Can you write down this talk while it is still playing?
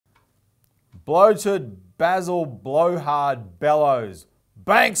Bloated Basel blowhard bellows.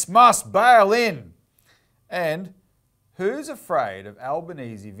 Banks must bail in. And who's afraid of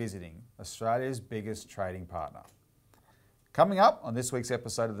Albanese visiting Australia's biggest trading partner? Coming up on this week's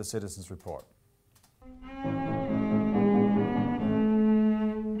episode of the Citizens Report.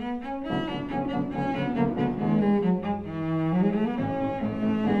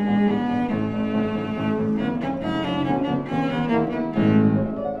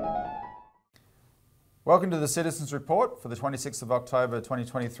 Welcome to the Citizens Report for the 26th of October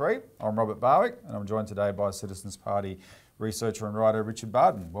 2023. I'm Robert Barwick and I'm joined today by Citizens Party researcher and writer Richard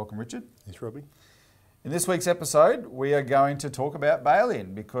Bardon. Welcome, Richard. Thanks, Robbie. In this week's episode, we are going to talk about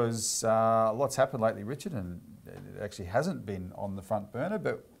bail-in because a lot's happened lately, Richard, and it actually hasn't been on the front burner,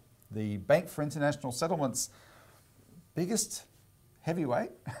 but the Bank for International Settlements' biggest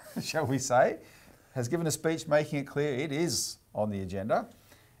heavyweight, shall we say, has given a speech making it clear it is on the agenda.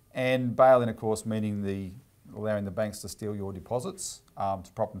 And bail-in, of course, meaning allowing the banks to steal your deposits to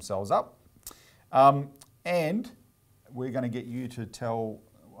prop themselves up. And we're going to get you to tell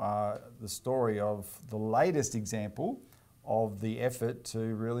the story of the latest example of the effort to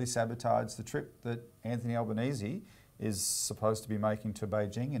really sabotage the trip that Anthony Albanese is supposed to be making to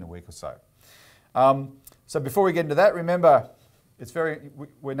Beijing in a week or so. So before we get into that, remember,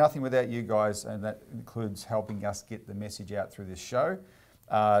 we're nothing without you guys, and that includes helping us get the message out through this show.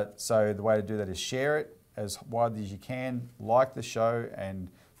 So the way to do that is share it as widely as you can, like the show and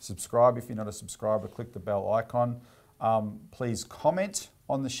subscribe if you're not a subscriber, click the bell icon. Please comment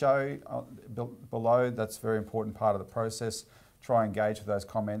on the show below, that's a very important part of the process. Try and engage with those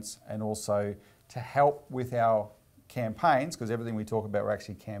comments, and also to help with our campaigns, because everything we talk about we're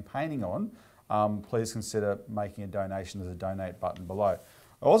actually campaigning on, please consider making a donation. There's a donate button below.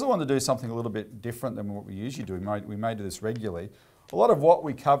 I also want to do something a little bit different than what we usually do. We may do this regularly. A lot of what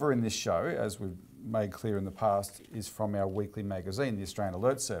we cover in this show, as we've made clear in the past, is from our weekly magazine, the Australian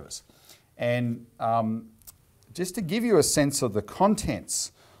Alert Service. And just to give you a sense of the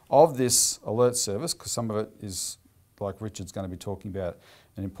contents of this alert service, because some of it is, like Richard's going to be talking about,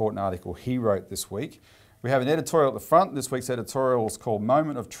 an important article he wrote this week. We have an editorial at the front. This week's editorial is called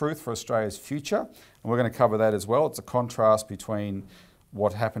Moment of Truth for Australia's Future, and we're going to cover that as well. It's a contrast between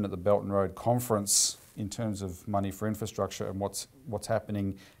what happened at the Belt and Road Conference in terms of money for infrastructure and what's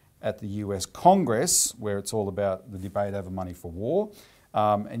happening at the US Congress, where it's all about the debate over money for war.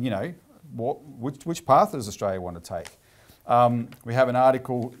 And you know, which path does Australia want to take? We have an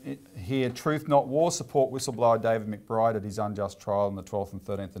article here, Truth Not War, support whistleblower David McBride at his unjust trial on the 12th and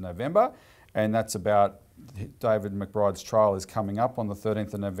 13th of November. And that's about David McBride's trial is coming up on the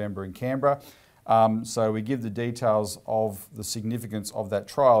 13th of November in Canberra. So we give the details of the significance of that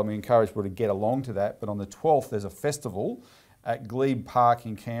trial, and we encourage people to get along to that. But on the 12th, there's a festival at Glebe Park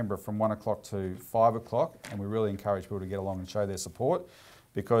in Canberra from 1 o'clock to 5 o'clock, and we really encourage people to get along and show their support,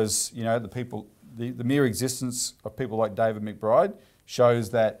 because you know the mere existence of people like David McBride shows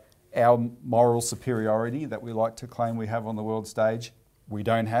that our moral superiority that we like to claim we have on the world stage, we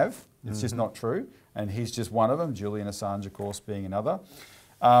don't have. It's just not true, and he's just one of them. Julian Assange, of course, being another.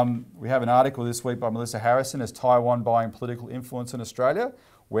 We have an article this week by Melissa Harrison, Is Taiwan Buying Political Influence in Australia?,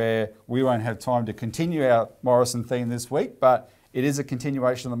 where we won't have time to continue our Morrison theme this week, but it is a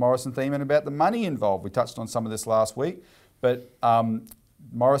continuation of the Morrison theme and about the money involved. We touched on some of this last week, but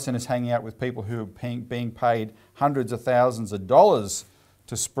Morrison is hanging out with people who are being paid hundreds of thousands of dollars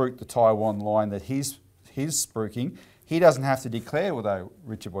to spruik the Taiwan line that he's spruiking. He doesn't have to declare, although,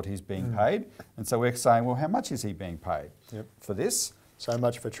 Richard, what he's being paid. And so we're saying, well, how much is he being paid for this? So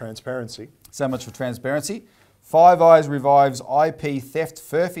much for transparency. So much for transparency. Five Eyes revives IP theft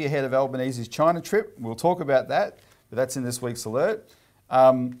furphy ahead of Albanese's China trip. We'll talk about that, but that's in this week's alert.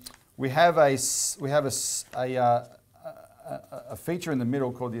 We have a feature in the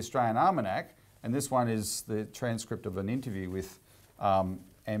middle called the Australian Almanac, and this one is the transcript of an interview with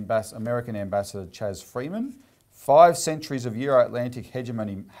American Ambassador Chaz Freeman. 5 centuries of Euro-Atlantic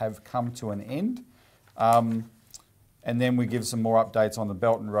hegemony have come to an end. And then we give some more updates on the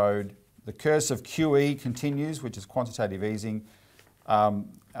Belt and Road. The curse of QE continues, which is quantitative easing. Our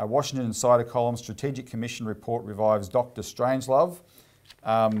Washington Insider column, Strategic Commission report revives Dr. Strangelove.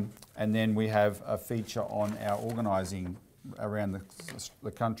 And then we have a feature on our organising around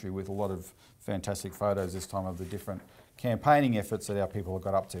the country with a lot of fantastic photos this time of the different campaigning efforts that our people have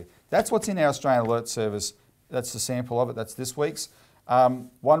got up to. That's what's in our Australian Alert Service. That's the sample of it. That's this week's.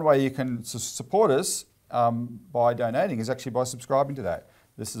 One way you can support us by donating is actually by subscribing to that.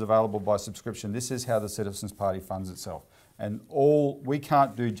 This is available by subscription. This is how the Citizens Party funds itself. And we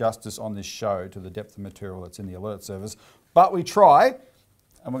can't do justice on this show to the depth of material that's in the alert service, but we try.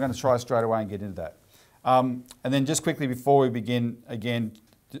 and we're going to try straight away and get into that. And then just quickly before we begin, again,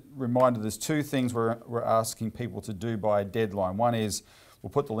 reminder, there's two things we're asking people to do by a deadline. One is, we'll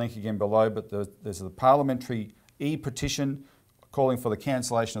put the link again below, but there's the parliamentary e-petition calling for the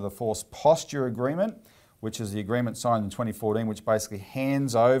cancellation of the Forced Posture Agreement, which is the agreement signed in 2014, which basically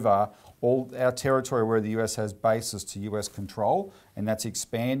hands over all our territory where the US has bases to US control, and that's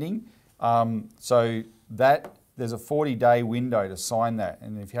expanding. So that there's a 40-day window to sign that,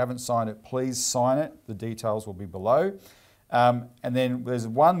 and if you haven't signed it, please sign it. The details will be below. And then there's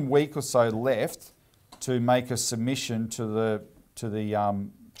 1 week or so left to make a submission to the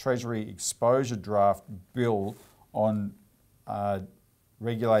Treasury Exposure Draft Bill on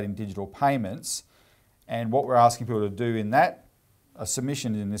regulating digital payments. And what we're asking people to do in that, a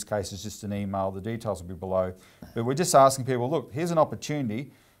submission in this case is just an email, the details will be below. But we're just asking people, look, here's an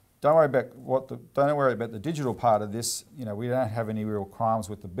opportunity. Don't worry about the digital part of this. You know, we don't have any real crimes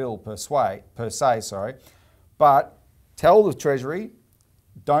with the bill per se. But tell the Treasury,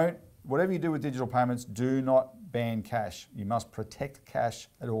 whatever you do with digital payments, do not ban cash. You must protect cash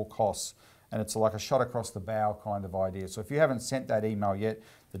at all costs. And it's like a shot across the bow kind of idea. So if you haven't sent that email yet,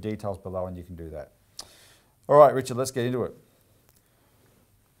 the details below and you can do that. All right, Richard, let's get into it.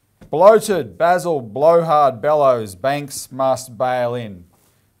 Bloated Basel, blowhard, bellows, banks must bail in.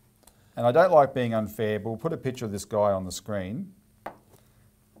 And I don't like being unfair, but we'll put a picture of this guy on the screen.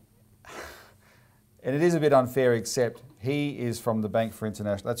 And it is a bit unfair, except he is from the Bank for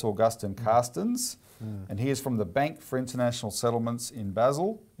International, that's Augustin Carstens, and he is from the Bank for International Settlements in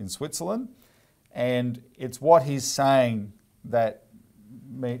Basel, in Switzerland. And it's what he's saying that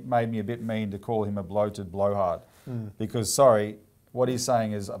made me a bit mean to call him a bloated blowhard. Because, sorry, what he's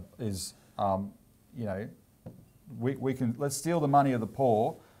saying is you know, let's steal the money of the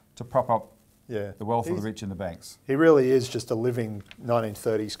poor to prop up the wealth of the rich in the banks. He really is just a living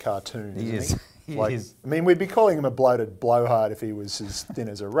 1930s cartoon, He isn't is. he? He is. I mean, we'd be calling him a bloated blowhard if he was as thin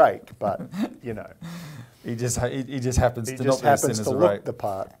as a rake, but, you know. He just happens He to just not be as thin happens as to a look rake. the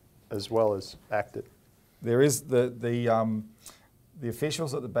part as well as act it. There is the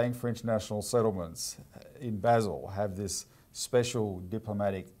officials at the Bank for International Settlements in Basel have this special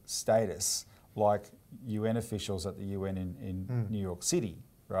diplomatic status like UN officials at the UN in New York City,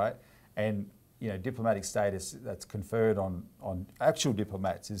 right? And you know, diplomatic status that's conferred on actual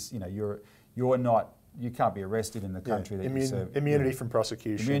diplomats is, you know, you can't be arrested in the country that you serve. Immunity from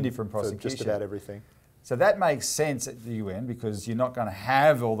prosecution. Immunity from prosecution. For just about everything. So that makes sense at the UN, because you're not going to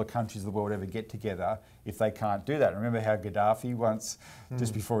have all the countries of the world ever get together if they can't do that. Remember how Gaddafi once,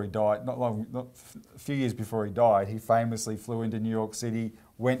 just before he died, not a few years before he died, he famously flew into New York City,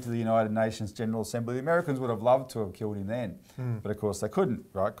 went to the United Nations General Assembly. The Americans would have loved to have killed him then, but of course they couldn't,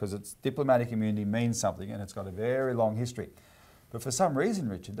 right? Because it's diplomatic immunity means something, and it's got a very long history. But for some reason,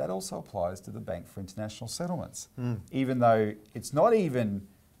 Richard, that also applies to the Bank for International Settlements, even though it's not even,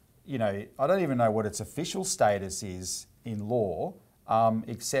 you know, I don't even know what its official status is in law,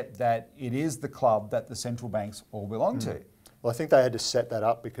 except that it is the club that the central banks all belong to. Well, I think they had to set that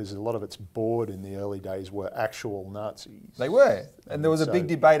up because a lot of its board in the early days were actual Nazis. They were. And there was a big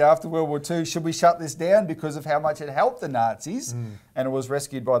debate after World War II, should we shut this down because of how much it helped the Nazis? And it was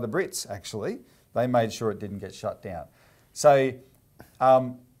rescued by the Brits, actually. They made sure it didn't get shut down. So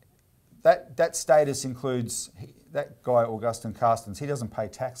that status includes that guy, Augustin Carstens. He doesn't pay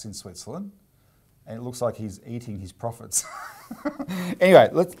tax in Switzerland, and it looks like he's eating his profits. Anyway,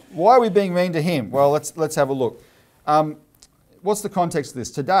 why are we being mean to him? Well, let's have a look. What's the context of this?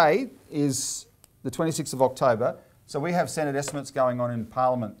 Today is the 26th of October, so we have Senate estimates going on in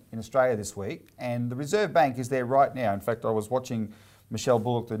Parliament in Australia this week, and the Reserve Bank is there right now. In fact, I was watching Michelle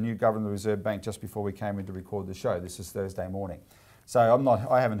Bullock, the new Governor of the Reserve Bank, just before we came in to record the show. This is Thursday morning. So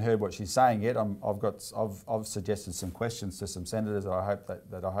I haven't heard what she's saying yet. I've suggested some questions to some senators that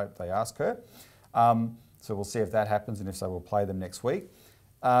I hope they ask her. So we'll see if that happens, and if so, we'll play them next week.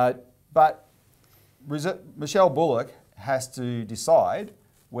 But Michelle Bullock has to decide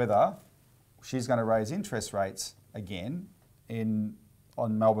whether she's going to raise interest rates again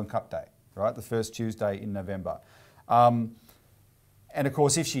on Melbourne Cup Day, right? The first Tuesday in November. And of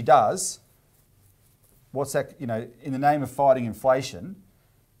course, if she does, what's that, you know, in the name of fighting inflation,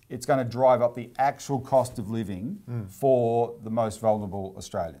 it's going to drive up the actual cost of living for the most vulnerable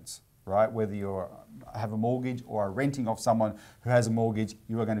Australians, right? Whether you have a mortgage or are renting off someone who has a mortgage,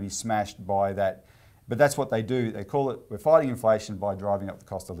 you are going to be smashed by that. But that's what they do. They call it, we're fighting inflation by driving up the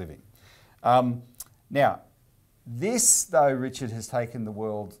cost of living. Now, this though, Richard, has taken the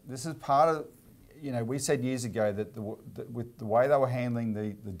world, this is part of, you know, we said years ago that with the way they were handling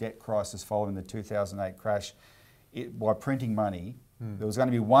the debt crisis following the 2008 crash, by printing money, There was going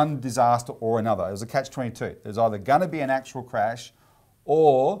to be one disaster or another. It was a catch-22. There's either going to be an actual crash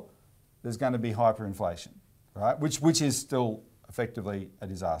or there's going to be hyperinflation, right? Which is still effectively a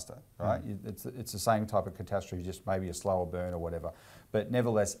disaster, right? It's the same type of catastrophe, just maybe a slower burn or whatever. But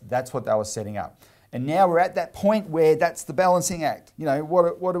nevertheless, that's what they were setting up. And now we're at that point where that's the balancing act. You know,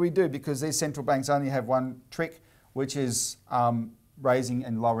 what do we do? Because these central banks only have one trick, which is raising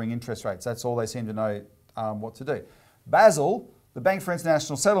and lowering interest rates. That's all they seem to know what to do. Basel, the Bank for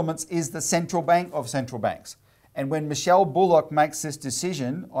International Settlements, is the central bank of central banks. And when Michelle Bullock makes this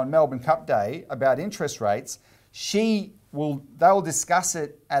decision on Melbourne Cup Day about interest rates, they'll discuss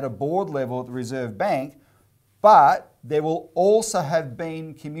it at a board level at the Reserve Bank, but there will also have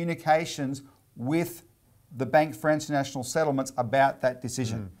been communications with the Bank for International Settlements about that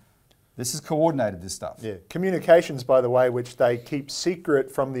decision. This is coordinated, this stuff. Yeah, communications, by the way, which they keep secret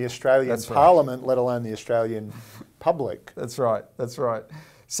from the Australian Parliament, let alone the Australian public. That's right, that's right.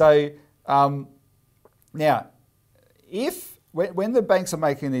 So now, when the banks are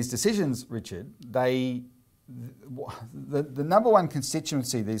making these decisions, Richard, the number one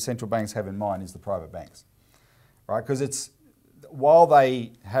constituency these central banks have in mind is the private banks, right? Because while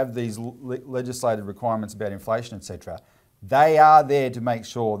they have these legislated requirements about inflation, etc., they are there to make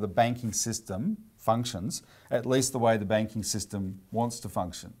sure the banking system functions at least the way the banking system wants to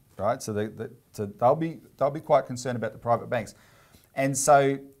function, right? So they'll be quite concerned about the private banks, and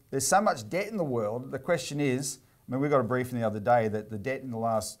so there's so much debt in the world. The question is, I mean, we got a briefing the other day that the debt in the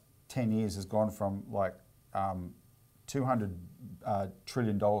last 10 years has gone from like $200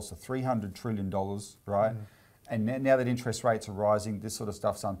 trillion to $300 trillion, right? And now that interest rates are rising, this sort of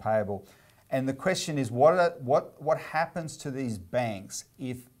stuff's unpayable. And the question is, what happens to these banks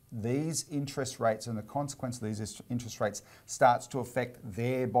if these interest rates and the consequence of these interest rates starts to affect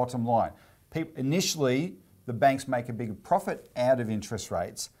their bottom line? Initially, the banks make a big profit out of interest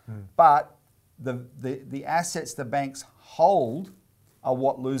rates, but the assets the banks hold are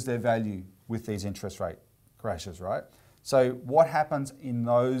what lose their value with these interest rate crashes, right? So what happens in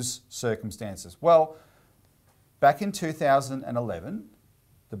those circumstances? Well, back in 2011,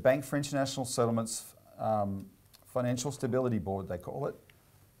 the Bank for International Settlements Financial Stability Board, they call it,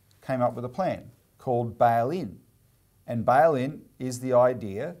 came up with a plan called bail-in. And bail-in is the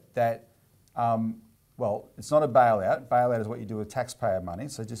idea that, well, it's not a bailout. Bailout is what you do with taxpayer money.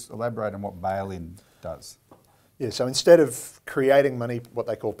 So just elaborate on what bail-in does. Yeah, so instead of creating money, what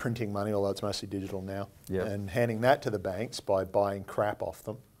they call printing money, although it's mostly digital now, and handing that to the banks by buying crap off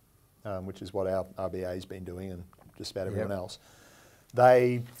them, which is what our RBA has been doing and just about everyone else,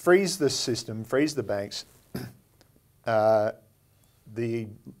 they freeze the system, freeze the banks. The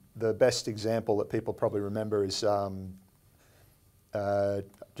best example that people probably remember is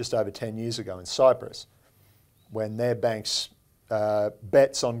just over 10 years ago in Cyprus, when their banks'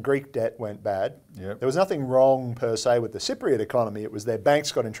 bets on Greek debt went bad. There was nothing wrong per se with the Cypriot economy. It was their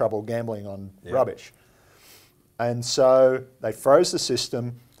banks got in trouble gambling on rubbish. And so they froze the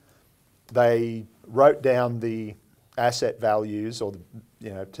system. They wrote down the asset values, or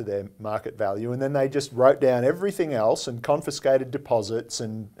to their market value, and then they just wrote down everything else and confiscated deposits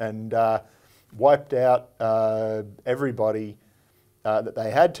and wiped out everybody that they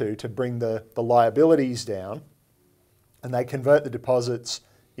had to bring the liabilities down, and they convert the deposits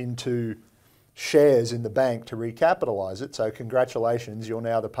into shares in the bank to recapitalise it. So congratulations, you're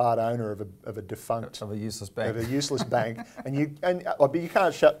now the part owner of a defunct, of a useless bank, but you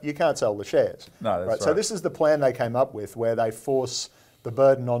can't sell the shares. No, that's right. So this is the plan they came up with, where they force the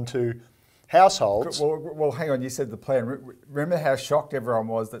burden onto households. Well, hang on. You said the plan. Remember how shocked everyone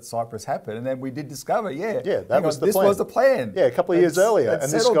was that Cyprus happened, and then we did discover, that was the plan. This was the plan. Yeah, a couple of years earlier,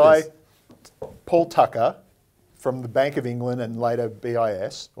 and this guy, Paul Tucker, from the Bank of England and later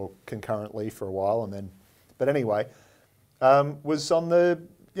BIS, or concurrently for a while, and then, but anyway, was on the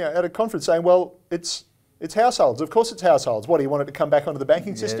at a conference saying, well, it's households. Of course, it's households. What, do you want it to come back onto the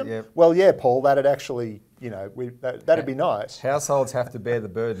banking system? Yeah. Well, yeah, Paul, that'd actually, that'd be nice. Households have to bear the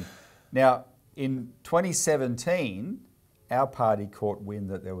burden. Now, in 2017, our party caught wind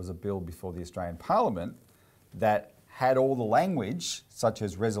that there was a bill before the Australian Parliament that had all the language, such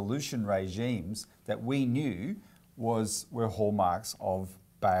as resolution regimes, that we knew were hallmarks of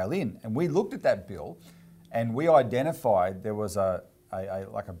bail-in. And we looked at that bill and we identified there was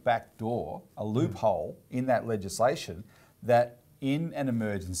like a back door, a loophole in that legislation that in an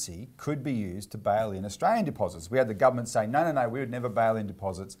emergency could be used to bail in Australian deposits. We had the government saying, no, we would never bail in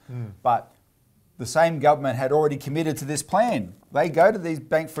deposits. But the same government had already committed to this plan. They go to these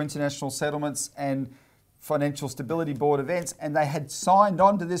Bank for International Settlements and Financial Stability Board events, and they had signed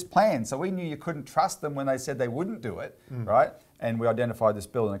on to this plan. So we knew you couldn't trust them when they said they wouldn't do it, right? and we identified this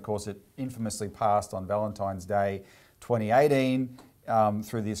bill, and of course it infamously passed on Valentine's Day 2018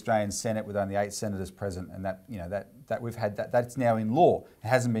 through the Australian Senate with only 8 senators present, and that's now in law. It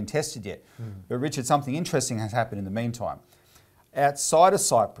hasn't been tested yet. But Richard, something interesting has happened in the meantime. Outside of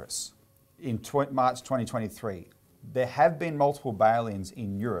Cyprus, in March 2023, there have been multiple bail-ins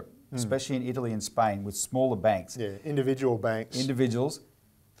in Europe, especially in Italy and Spain, with smaller banks. Yeah, individual banks. Individuals.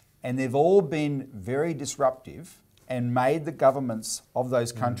 And they've all been very disruptive and made the governments of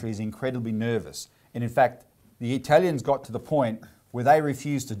those countries incredibly nervous. And in fact, the Italians got to the point where they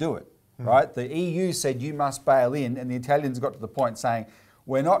refused to do it, right? The EU said you must bail in, and the Italians got to the point saying,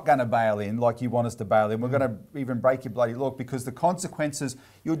 we're not going to bail in like you want us to bail in. We're going to even break your bloody law, because the consequences,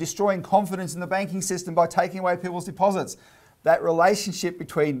 you're destroying confidence in the banking system by taking away people's deposits. That relationship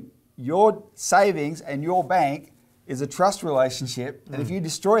between your savings and your bank is a trust relationship. And if you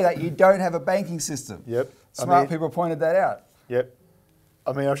destroy that, you don't have a banking system. Yep. Smart people pointed that out. Yep.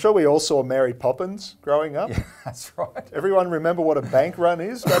 I mean, I'm sure we all saw Mary Poppins growing up. Yeah, that's right. Everyone remember what a bank run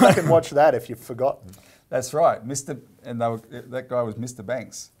is? Go back and watch that if you've forgotten. That's right, that guy was Mr.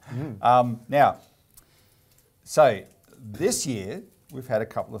 Banks. Now, so this year we've had a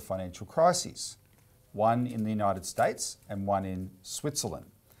couple of financial crises, one in the United States and one in Switzerland.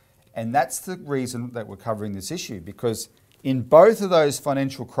 And that's the reason that we're covering this issue, because in both of those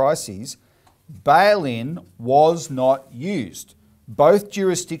financial crises, bail-in was not used. Both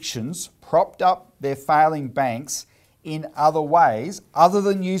jurisdictions propped up their failing banks in other ways, other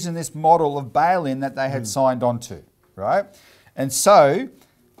than using this model of bail-in that they had signed on to, right? And so,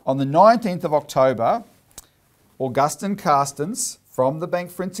 on the 19th of October, Augustin Carstens from the Bank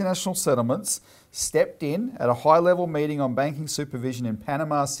for International Settlements stepped in at a high-level meeting on banking supervision in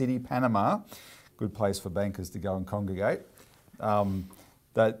Panama City, Panama. Good place for bankers to go and congregate. You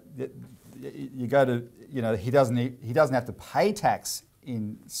go to, he doesn't have to pay tax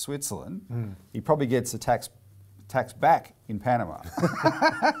in Switzerland. He probably gets a tax back in Panama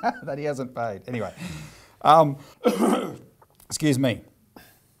that he hasn't paid. Anyway, excuse me.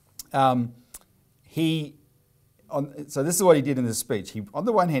 So this is what he did in this speech. On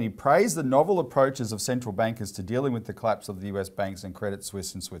the one hand, he praised the novel approaches of central bankers to dealing with the collapse of the US banks and Credit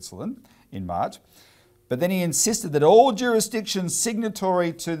Suisse in Switzerland in March. But then he insisted that all jurisdictions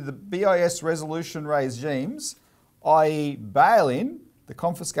signatory to the BIS resolution regimes, i.e. bail-in, the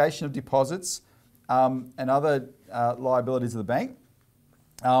confiscation of deposits, and other liabilities of the bank,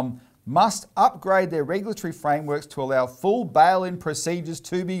 must upgrade their regulatory frameworks to allow full bail-in procedures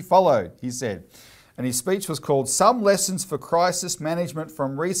to be followed, he said. And his speech was called Some Lessons for Crisis Management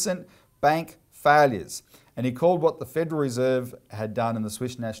from Recent Bank Failures. And he called what the Federal Reserve had done and the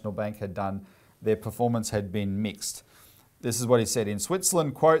Swiss National Bank had done, their performance had been mixed. This is what he said. In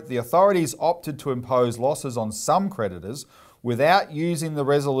Switzerland, quote, the authorities opted to impose losses on some creditors without using the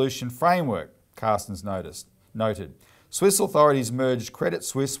resolution framework, Carstens noted. Swiss authorities merged Credit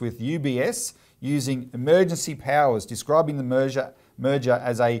Suisse with UBS using emergency powers, describing the merger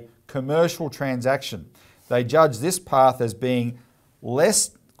as a commercial transaction. They judged this path as being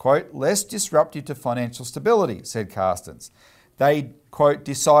less, quote, less disruptive to financial stability, said Carstens. They, quote,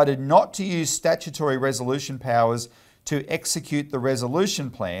 decided not to use statutory resolution powers to execute the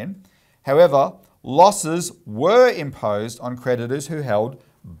resolution plan. However, losses were imposed on creditors who held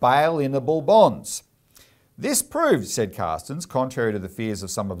bail-inable bonds. This proved, said Carstens, contrary to the fears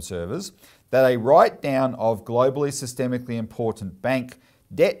of some observers, that a write-down of globally systemically important bank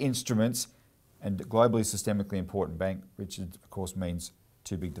debt instruments, and globally systemically important bank, which of course means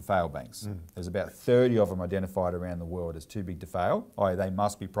too big to fail banks. There's about 30 of them identified around the world as too big to fail, i.e. they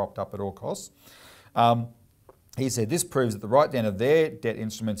must be propped up at all costs. He said this proves that the write-down of their debt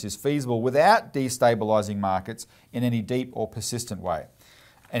instruments is feasible without destabilising markets in any deep or persistent way.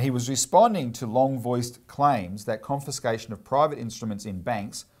 And he was responding to long-voiced claims that confiscation of private instruments in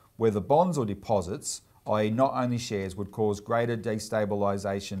banks, whether bonds or deposits, i.e. not only shares, would cause greater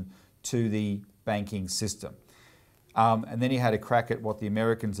destabilisation to the banking system. And then he had a crack at what the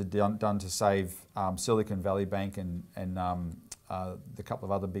Americans had done to save Silicon Valley Bank and the couple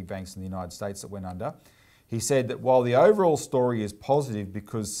of other big banks in the United States that went under. He said that while the overall story is positive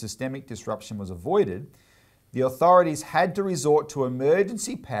because systemic disruption was avoided, the authorities had to resort to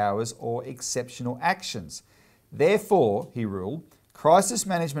emergency powers or exceptional actions. Therefore, he ruled, crisis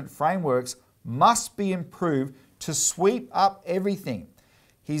management frameworks must be improved to sweep up everything.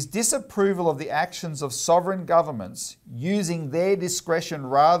 His disapproval of the actions of sovereign governments using their discretion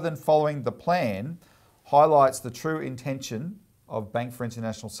rather than following the plan highlights the true intention of Bank for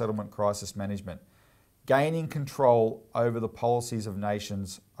International Settlement crisis management, gaining control over the policies of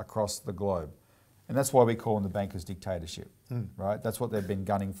nations across the globe. And that's why we call them the bankers' dictatorship, right? That's what they've been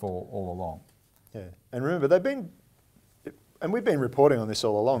gunning for all along. Yeah, and remember, and we've been reporting on this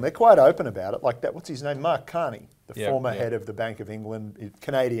all along, they're quite open about it. Like that, what's his name? Mark Carney, the former head of the Bank of England,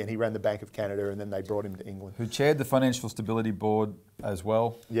 Canadian, he ran the Bank of Canada and then they brought him to England. Who chaired the Financial Stability Board as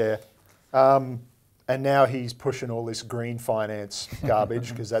well. Yeah. And now he's pushing all this green finance garbage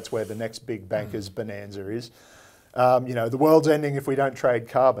because that's where the next big bankers bonanza is. You know, the world's ending if we don't trade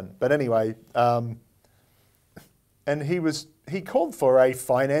carbon. But anyway, and he called for a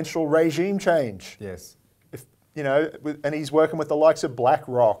financial regime change. Yes. You know, and he's working with the likes of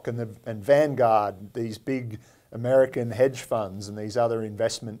BlackRock and Vanguard, these big American hedge funds and these other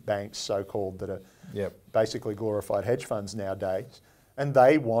investment banks, so-called, that are basically glorified hedge funds nowadays. And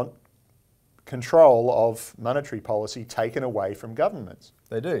they want control of monetary policy taken away from governments.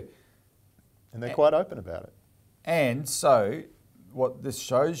 They do. And they're quite open about it. And so what this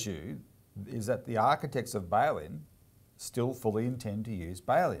shows you is that the architects of bail-in still fully intend to use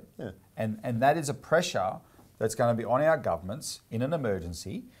bail-in. Yeah. And that is a pressure that's going to be on our governments in an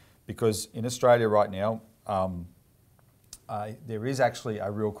emergency, because in Australia right now, there is actually a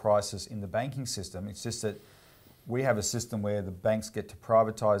real crisis in the banking system. It's just that we have a system where the banks get to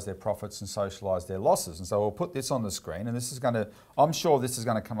privatise their profits and socialise their losses. And so we'll put this on the screen, and this is going to, I'm sure this is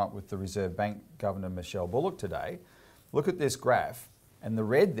going to come up with the Reserve Bank Governor Michelle Bullock today. Look at this graph, and the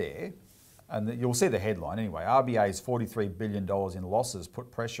red there, and you'll see the headline anyway, RBA's $43 billion in losses put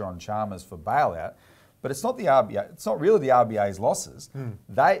pressure on Chalmers for bailout. But it's not the RBA, it's not really the RBA's losses.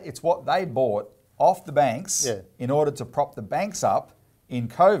 It's what they bought off the banks in order to prop the banks up in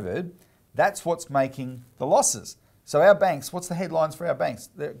COVID. That's what's making the losses. So our banks, what's the headlines for our banks?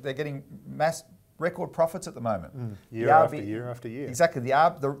 They're getting record profits at the moment. Year after year after year. Exactly.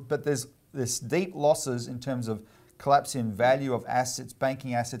 But there's this deep losses in terms of collapse in value of assets,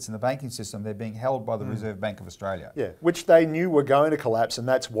 banking assets in the banking system. They're being held by the Reserve Bank of Australia. Yeah, which they knew were going to collapse, and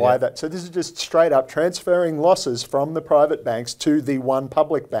that's why so this is just straight up transferring losses from the private banks to the one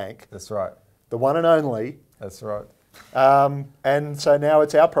public bank. That's right. The one and only. That's right. And so now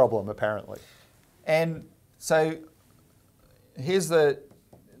it's our problem, apparently. And so here's the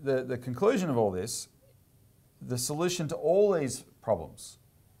conclusion of all this. The solution to all these problems,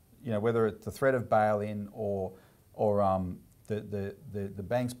 you know, whether it's the threat of bail-in or the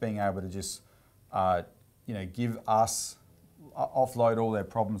banks being able to just you know, give us, offload all their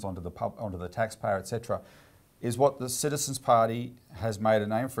problems onto the taxpayer, etc., is what the Citizens Party has made a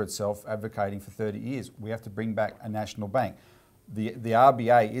name for itself advocating for 30 years. We have to bring back a national bank. The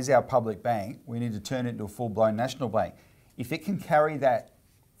RBA is our public bank. We need to turn it into a full-blown national bank. If it can carry that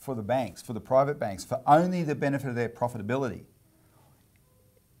for the banks, for the private banks, for only the benefit of their profitability,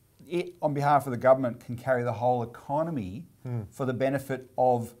 it, on behalf of the government, can carry the whole economy for the benefit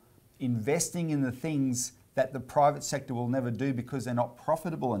of investing in the things that the private sector will never do because they're not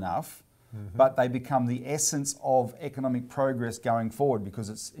profitable enough, but they become the essence of economic progress going forward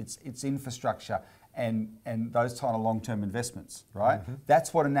because it's infrastructure and those kind of long-term investments, right?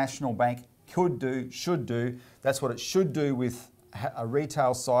 That's what a national bank could do, should do. That's what it should do with a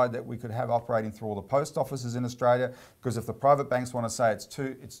retail side that we could have operating through all the post offices in Australia, because if the private banks want to say it's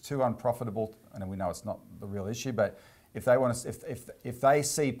too unprofitable, and we know it's not the real issue, but if they want to, if they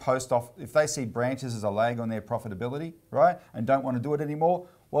see branches as a lag on their profitability, right, and don't want to do it anymore,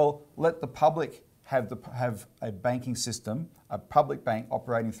 well, let the public have a banking system, a public bank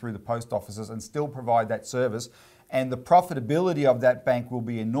operating through the post offices and still provide that service, and the profitability of that bank will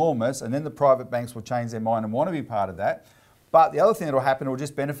be enormous, and then the private banks will change their mind and want to be part of that. But the other thing that will happen will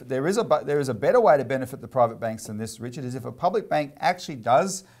just benefit, there is a better way to benefit the private banks than this, Richard, is if a public bank actually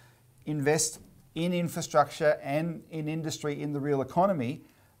does invest in infrastructure and in industry in the real economy,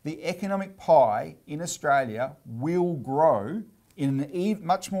 the economic pie in Australia will grow in a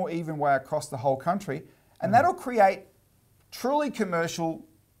much more even way across the whole country, and that'll create truly commercial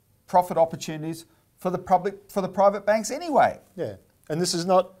profit opportunities for the private banks anyway. Yeah, and this is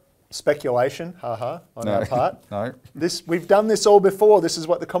not speculation, on our part. No. We've done this all before. This is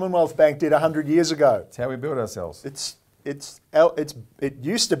what the Commonwealth Bank did 100 years ago. It's how we build ourselves. It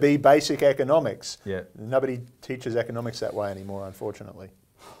used to be basic economics. Yeah. Nobody teaches economics that way anymore, unfortunately.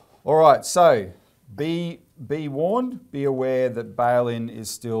 All right, so be warned, be aware that bail-in is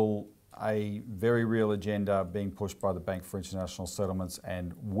still a very real agenda being pushed by the Bank for International Settlements,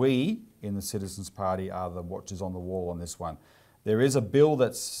 and we in the Citizens Party are the watchers on the wall on this one. There is a bill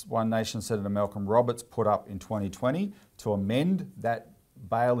that's One Nation Senator Malcolm Roberts put up in 2020 to amend that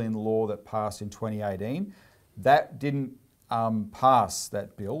bail-in law that passed in 2018. That didn't pass,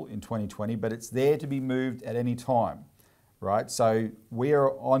 that bill, in 2020, but it's there to be moved at any time. right? So we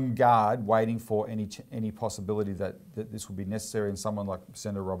are on guard waiting for any possibility that this would be necessary, and someone like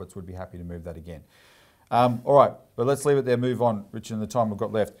Senator Roberts would be happy to move that again. All right, but let's leave it there, move on, Richard, in the time we've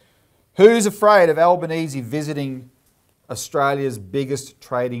got left. Who's afraid of Albanese visiting Australia's biggest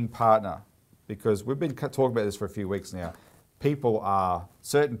trading partner? Because we've been talking about this for a few weeks now.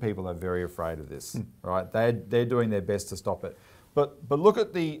 Certain people are very afraid of this, right? They're doing their best to stop it. But look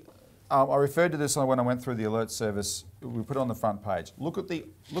at the, I referred to this when I went through the alert service. We put it on the front page. Look at the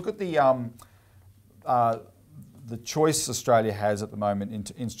choice Australia has at the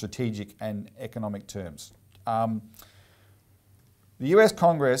moment in strategic and economic terms. The US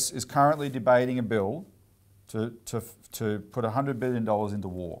Congress is currently debating a bill to put $100 billion into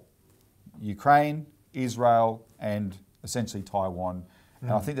war. Ukraine, Israel, and essentially Taiwan.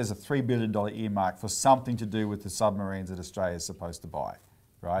 And I think there's a $3 billion earmark for something to do with the submarines that Australia is supposed to buy,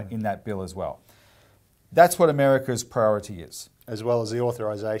 right, in that bill as well. That's what America's priority is. As well as the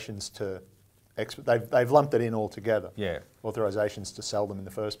authorisations to they've lumped it in all together. Yeah. Authorisations to sell them in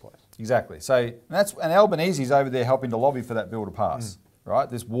the first place. Exactly. So, and Albanese's over there helping to lobby for that bill to pass, right?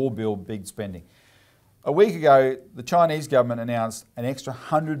 This war bill, big spending. A week ago, the Chinese government announced an extra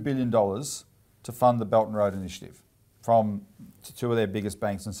 $100 billion to fund the Belt and Road Initiative from two of their biggest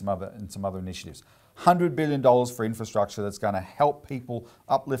banks and some other initiatives. $100 billion for infrastructure that's going to help people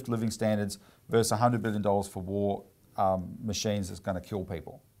uplift living standards versus $100 billion for war machines that's going to kill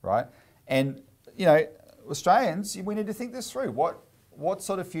people, right? And, you know, Australians, we need to think this through. What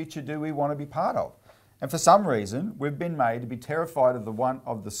sort of future do we want to be part of? And for some reason, we've been made to be terrified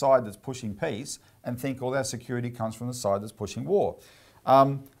of the side that's pushing peace and think all our security comes from the side that's pushing war.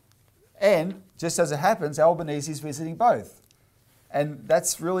 And just as it happens, Albanese is visiting both. And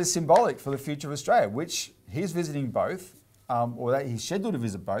that's really symbolic for the future of Australia, which he's visiting both, or that he's scheduled to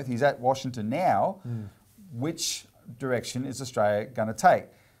visit both. He's at Washington now. Which direction is Australia going to take?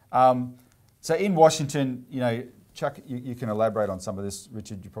 So in Washington, you know, Chuck, you can elaborate on some of this.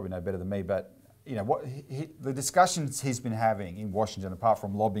 Richard, you probably know better than me, but you know, the discussions he's been having in Washington, apart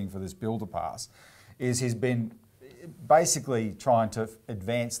from lobbying for this bill to pass, is he's been basically trying to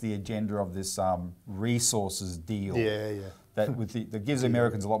advance the agenda of this resources deal. That gives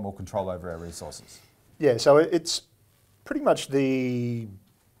Americans a lot more control over our resources. Yeah, so it's pretty much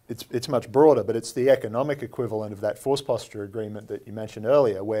it's much broader, but it's the economic equivalent of that force posture agreement that you mentioned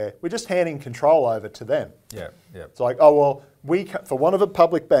earlier, where we're just handing control over to them. Yeah. It's like, oh, well, for one of a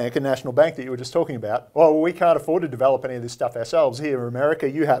public bank, a national bank that you were just talking about, well, we can't afford to develop any of this stuff ourselves. Here, America,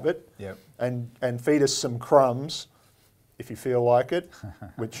 you have it. Yeah. And feed us some crumbs if you feel like it,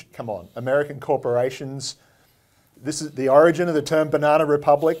 which, come on, American corporations, this is the origin of the term banana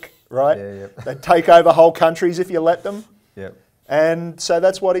republic, right? Yeah. They take over whole countries if you let them. Yeah. And so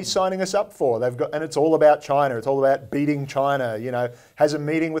that's what he's signing us up for. And it's all about China. It's all about beating China. You know, has a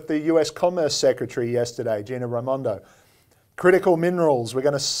meeting with the US Commerce Secretary yesterday, Gina Raimondo. Critical minerals. We're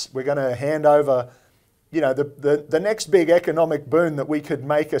going to hand over, you know, the next big economic boon that we could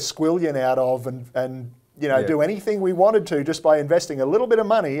make a squillion out of, and you know, do anything we wanted to just by investing a little bit of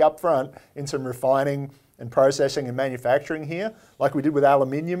money up front in some refining and processing and manufacturing here, like we did with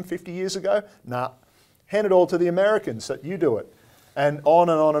aluminium 50 years ago. Nah, hand it all to the Americans. That you do it. And on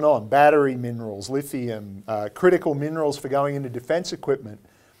and on and on. Battery minerals, lithium, critical minerals for going into defence equipment.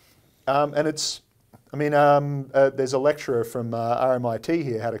 And it's, I mean, there's a lecturer from RMIT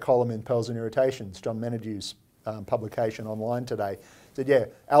here, had a column in Pearls and Irritations, John Menadue's publication online today. Said, yeah,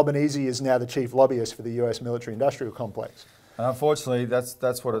 Albanese is now the chief lobbyist for the US military-industrial complex. And unfortunately,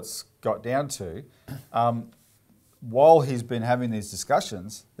 that's what it's got down to. While he's been having these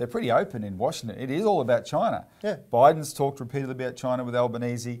discussions, they're pretty open in Washington. It is all about China. Yeah. Biden's talked repeatedly about China with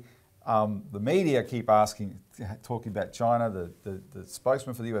Albanese. The media keep talking about China. The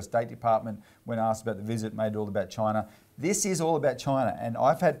spokesman for the US State Department, when asked about the visit, made it all about China. This is all about China. And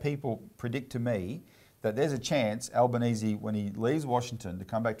I've had people predict to me that there's a chance Albanese, when he leaves Washington to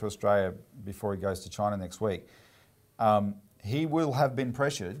come back to Australia before he goes to China next week, he will have been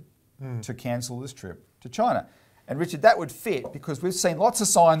pressured to cancel this trip to China. And Richard, that would fit because we've seen lots of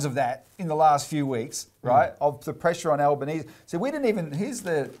signs of that in the last few weeks, right? Of the pressure on Albanese. So we didn't even,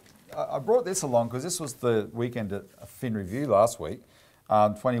 I brought this along because this was the weekend at Fin Review last week,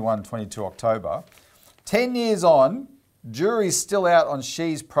 21, 22 October. 10 years on, jury's still out on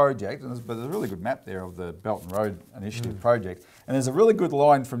Xi's project, but there's a really good map there of the Belt and Road Initiative project. And there's a really good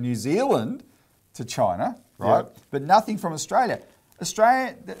line from New Zealand to China, right? Yep. But nothing from Australia.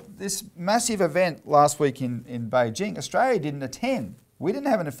 Australia, this massive event last week in Beijing, Australia didn't attend. We didn't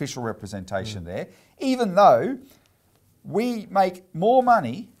have an official representation there, even though we make more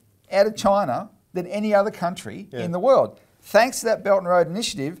money out of China than any other country in the world. thanks to that Belt and Road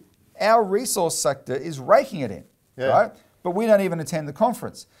Initiative, our resource sector is raking it in, right? But we don't even attend the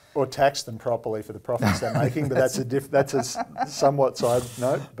conference. Or tax them properly for the profits they're making, but that's a somewhat side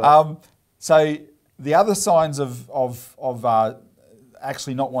note. But. So the other signs of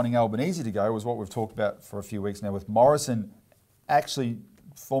actually not wanting Albanese to go was what we've talked about for a few weeks now with Morrison, actually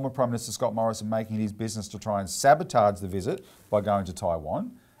former Prime Minister Scott Morrison making it his business to try and sabotage the visit by going to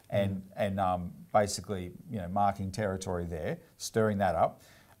Taiwan and basically marking territory there, stirring that up.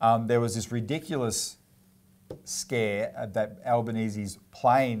 There was this ridiculous scare that Albanese's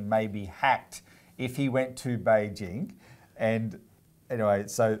plane may be hacked if he went to Beijing, and anyway,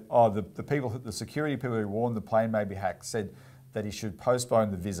 so the security people who warned the plane may be hacked said that he should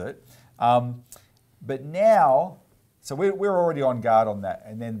postpone the visit, but now, so we're already on guard on that,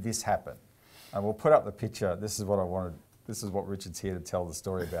 and then this happened, and we'll put up the picture. This is what I wanted. This is what Richard's here to tell the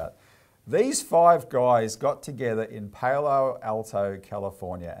story about. These 5 guys got together in Palo Alto,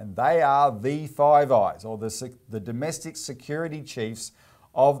 California, and they are the Five Eyes, or the domestic security chiefs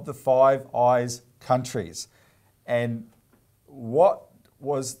of the Five Eyes countries. And what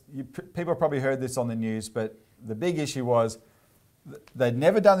was, people probably heard this on the news, but the big issue was they'd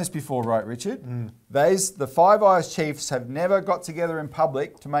never done this before, right, Richard? The Five Eyes chiefs have never got together in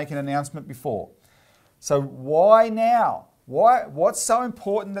public to make an announcement before. So why now? What's so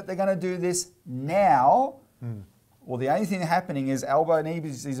important that they're going to do this now? Well, the only thing happening is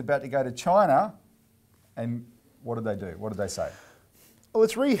Albanese is about to go to China, and what did they do? What did they say? Well,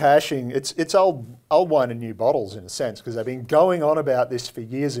 it's rehashing. It's old wine in new bottles in a sense, because they've been going on about this for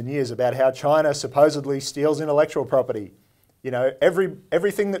years and years about how China supposedly steals intellectual property.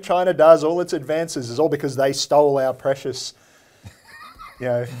 Everything that China does, all its advances, is all because they stole our precious.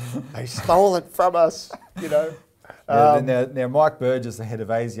 They stole it from us. Now, Mike Burgess, the head of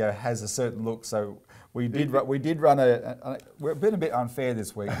ASIO, has a certain look. So we did run we've been a bit unfair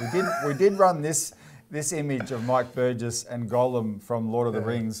this week. We did run this image of Mike Burgess and Gollum from Lord of the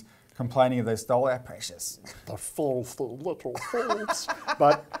Rings complaining they stole our precious. The filthy little fools.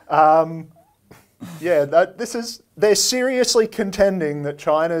 But they're seriously contending that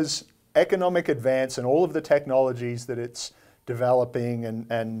China's economic advance and all of the technologies that it's developing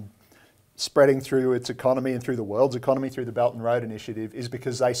and spreading through its economy and through the world's economy through the Belt and Road Initiative is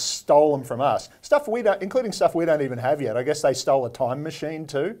because they stole them from us. Including stuff we don't even have yet. I guess they stole a time machine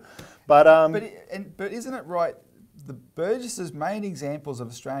too. But isn't it right? The Burgess's main examples of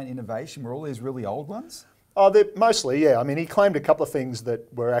Australian innovation were all these really old ones. Oh, mostly, yeah. I mean, he claimed a couple of things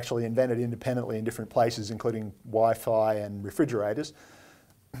that were actually invented independently in different places, including Wi-Fi and refrigerators.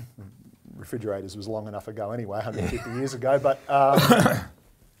 Refrigerators was long enough ago anyway, 150 years ago.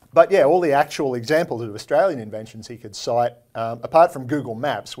 But yeah, all the actual examples of Australian inventions he could cite, apart from Google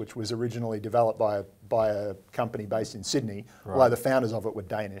Maps, which was originally developed by a company based in Sydney, although the founders of it were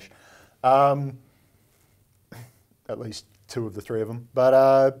Danish. At least 2 of the 3 of them.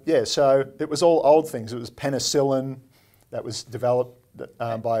 But so it was all old things. It was penicillin that was developed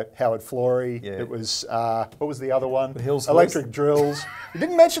by Howard Florey. Yeah. It was, what was the other one? The Hills Electric hoist. Drills. He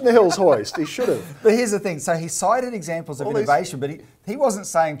didn't mention the Hills hoist. He should have. But here's the thing. So he cited examples of innovation, but he wasn't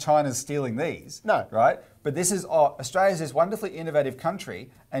saying China's stealing these. No. Right? But this is, Australia's this wonderfully innovative country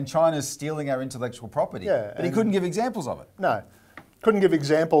and China's stealing our intellectual property. Yeah, but he couldn't give examples of it. No. Couldn't give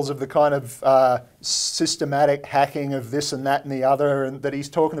examples of the kind of systematic hacking of this and that and the other and that he's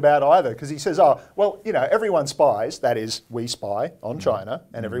talking about either. Because he says, everyone spies, that is, we spy on China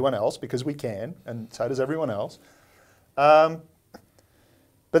and everyone else because we can, and so does everyone else. But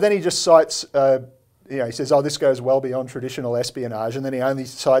then he just cites, he says, this goes well beyond traditional espionage, and then he only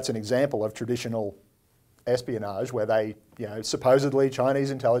cites an example of traditional espionage where they, supposedly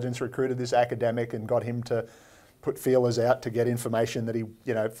Chinese intelligence recruited this academic and got him to put feelers out to get information that he,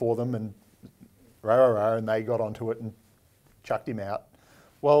 for them, and and they got onto it and chucked him out.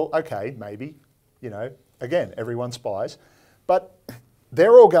 Well, okay, maybe, again, everyone spies. But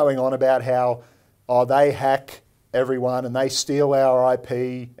they're all going on about how, they hack everyone and they steal our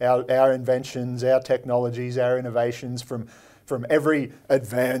IP, our inventions, our technologies, our innovations from every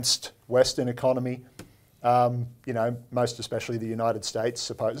advanced Western economy. Most especially the United States,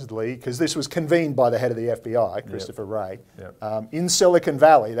 supposedly, because this was convened by the head of the FBI, Christopher Wray, in Silicon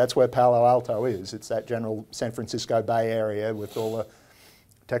Valley. That's where Palo Alto is. It's that general San Francisco Bay Area with all the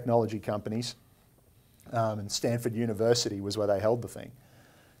technology companies. And Stanford University was where they held the thing.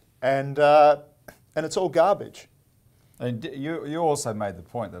 And it's all garbage. And you also made the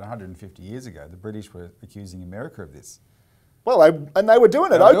point that 150 years ago, the British were accusing America of this. Well, they were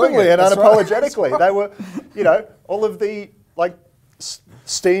doing it openly and unapologetically. Right. They were, all of the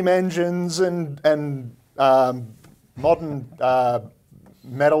steam engines and modern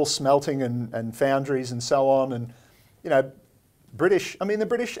metal smelting and foundries and so on. And, you know, the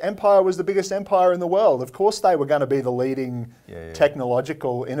British Empire was the biggest empire in the world. Of course they were going to be the leading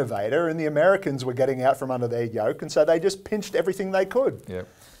technological innovator, and the Americans were getting out from under their yoke, and so they just pinched everything they could. Yep.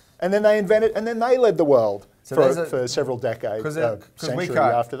 And then they invented, and then they led the world for several decades, century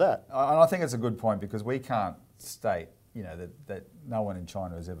after that. And I think it's a good point, because we can't state, you know, that no one in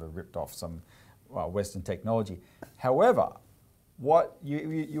China has ever ripped off some Western technology. However, what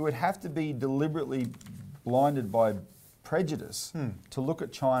you would have to be deliberately blinded by prejudice to look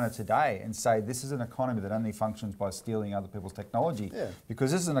at China today and say this is an economy that only functions by stealing other people's technology,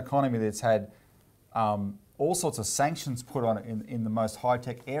 because this is an economy that's had all sorts of sanctions put on it in the most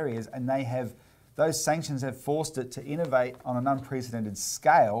high-tech areas, and those sanctions have forced it to innovate on an unprecedented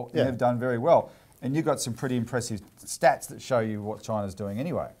scale, and they've done very well. And you've got some pretty impressive stats that show you what China's doing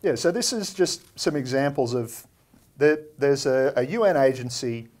anyway. Yeah, so this is just some examples of, there's a UN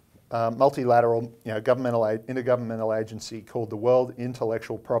agency, multilateral, you know, intergovernmental agency called the World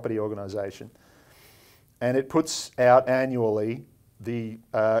Intellectual Property Organization. And it puts out annually the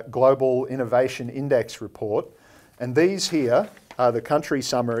Global Innovation Index report. And these here are the country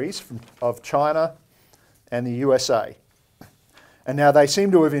summaries of China and the USA. And now they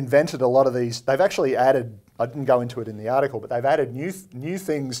seem to have invented a lot of these. They've actually added, I didn't go into it in the article, but they've added new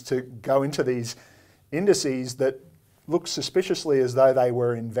things to go into these indices that look suspiciously as though they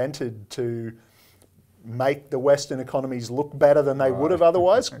were invented to make the Western economies look better than they would have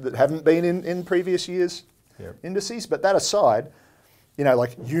otherwise, that haven't been in previous years' indices. But that aside, you know,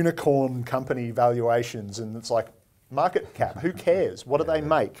 like unicorn company valuations, and it's like market cap, who cares? What do they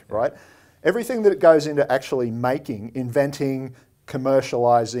make, right? Everything that goes into actually making, inventing,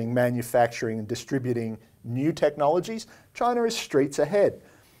 commercializing, manufacturing and distributing new technologies, China is streets ahead.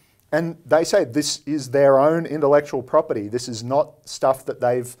 And they say this is their own intellectual property. This is not stuff that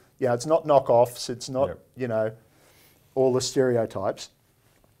they've, you know, it's not knockoffs, it's not, you know, all the stereotypes.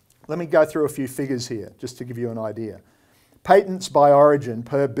 Let me go through a few figures here, just to give you an idea. Patents by origin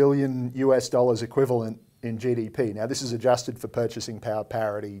per billion US dollars equivalent in GDP. Now this is adjusted for purchasing power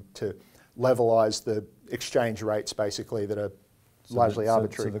parity to levelize the exchange rates basically that are largely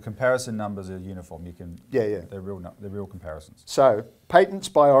arbitrary. So the comparison numbers are uniform. You can they're real comparisons. So patents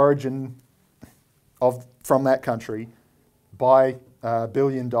by origin from that country by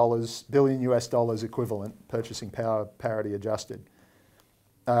billion US dollars equivalent, purchasing power parity adjusted.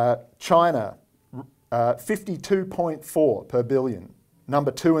 China 52.4 per billion,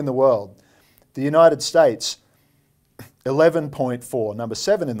 number 2 in the world. The United States 11.4, number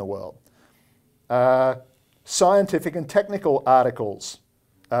 7 in the world. Scientific and technical articles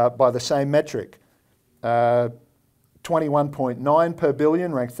by the same metric, 21.9 per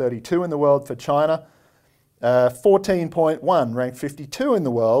billion, ranked 32 in the world for China, 14.1, ranked 52 in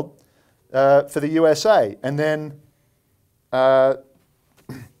the world for the USA. And then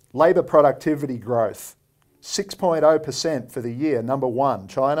labour productivity growth, 6.0% for the year, number 1,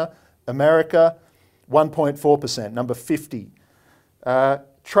 China. America, 1.4%, number 50.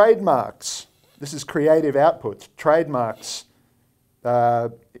 Trademarks. This is creative outputs. Trademarks,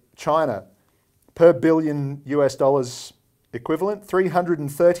 China, per billion US dollars equivalent,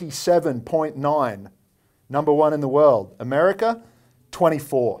 337.9, number 1 in the world. America,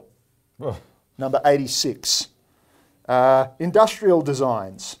 24, number 86. Industrial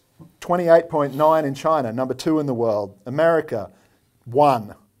designs, 28.9 in China, number 2 in the world. America,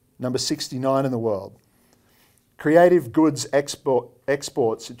 1, number 69 in the world. Creative goods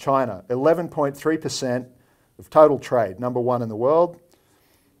exports to China, 11.3% of total trade, number 1 in the world.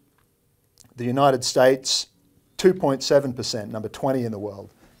 The United States, 2.7%, number 20 in the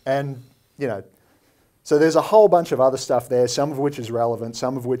world. And, you know, so there's a whole bunch of other stuff there, some of which is relevant,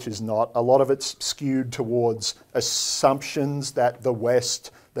 some of which is not. A lot of it's skewed towards assumptions that the West,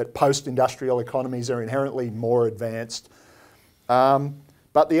 that post-industrial economies are inherently more advanced.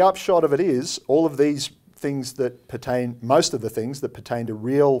 But the upshot of it is, all of these things that pertain, most of the things that pertain to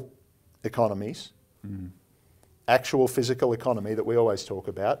real economies, actual physical economy that we always talk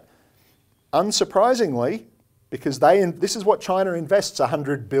about, unsurprisingly, because this is what China invests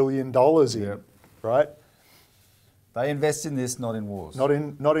 $100 billion in, right? They invest in this, not in wars. Not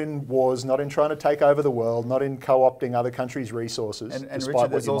in wars, not in trying to take over the world, not in co-opting other countries' resources. And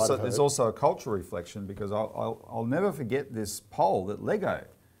Richard, there's also a cultural reflection, because I'll never forget this poll that Lego,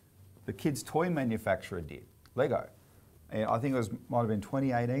 the kids' toy manufacturer, did. Lego. And I think might have been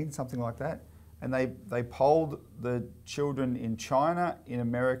 2018, something like that. And they polled the children in China, in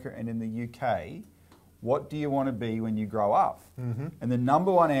America, and in the UK, what do you want to be when you grow up? And the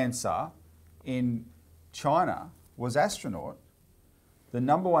number 1 answer in China was astronaut, the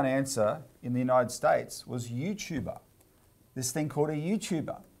number one answer in the United States was YouTuber. This thing called a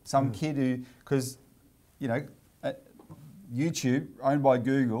YouTuber. Some kid who, because, you know, YouTube, owned by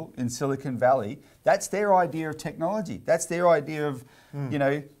Google in Silicon Valley, that's their idea of technology. That's their idea of, you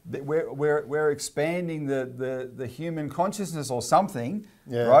know, we're expanding the human consciousness or something,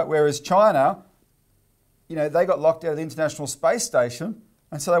 right? Whereas China, you know, they got locked out of the International Space Station,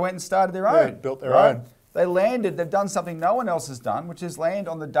 and so they went and started their own. Built their own. They landed, they've done something no one else has done, which is land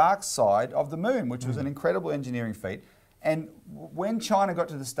on the dark side of the moon, which was an incredible engineering feat. And when China got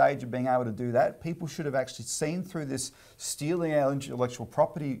to the stage of being able to do that, people should have actually seen through this stealing our intellectual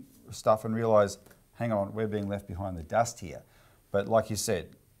property stuff and realised, hang on, we're being left behind the dust here. But like you said,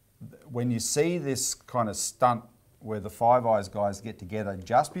 when you see this kind of stunt where the Five Eyes guys get together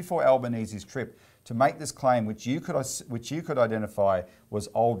just before Albanese's trip to make this claim, which you could identify was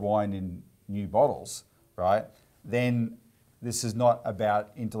old wine in new bottles, right? Then this is not about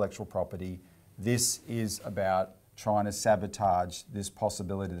intellectual property. This is about trying to sabotage this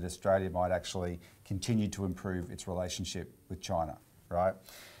possibility that Australia might actually continue to improve its relationship with China, right?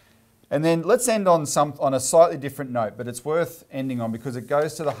 And then let's end on a slightly different note, but it's worth ending on because it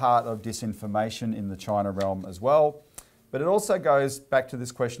goes to the heart of disinformation in the China realm as well. But it also goes back to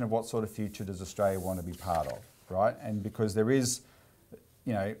this question of what sort of future does Australia want to be part of, right? And because there is,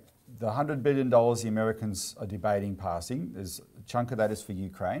 you know, the $100 billion the Americans are debating passing, there's a chunk of that is for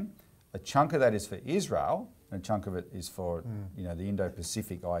Ukraine, a chunk of that is for Israel, and a chunk of it is for you know, the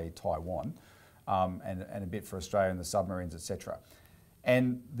Indo-Pacific, i.e. Taiwan, and a bit for Australia and the submarines, etc.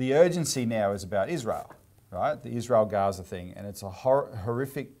 And the urgency now is about Israel, right? The Israel-Gaza thing, and it's a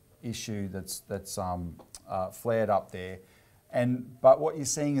horrific issue that's flared up there. But what you're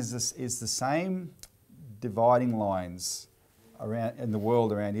seeing is the same dividing lines around in the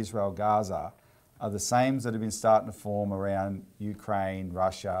world around Israel-Gaza are the same that have been starting to form around Ukraine,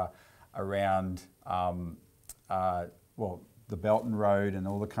 Russia, around the Belt and Road and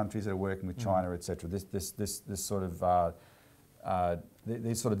all the countries that are working with China, etc. This sort of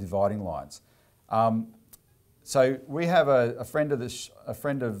these sort of dividing lines. So we have a friend of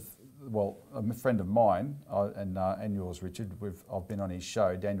mine and yours, Richard. I've been on his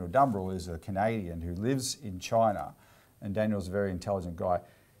show. Daniel Dumbrell is a Canadian who lives in China, and Daniel's a very intelligent guy.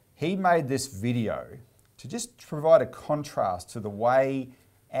 He made this video to just provide a contrast to the way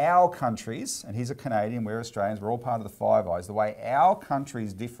our countries, and he's a Canadian, we're Australians, we're all part of the Five Eyes, the way our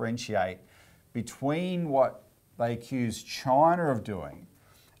countries differentiate between what they accuse China of doing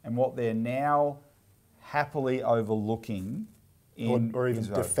and what they're now happily overlooking in or even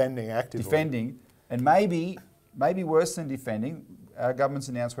Israel. defending actively. Defending, and maybe worse than defending, our government's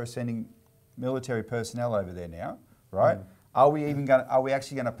announced we're sending military personnel over there now, right? Are we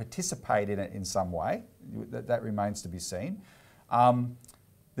actually going to participate in it in some way? That remains to be seen.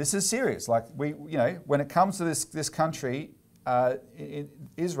 This is serious. Like when it comes to this country,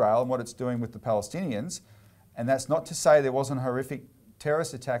 Israel, and what it's doing with the Palestinians, and that's not to say there wasn't a horrific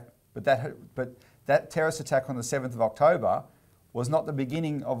terrorist attack, but that terrorist attack on the 7th of October was not the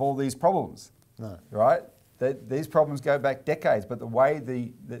beginning of all these problems. No. Right? These problems go back decades, but the way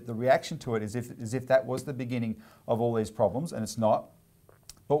the reaction to it is if that was the beginning of all these problems, and it's not.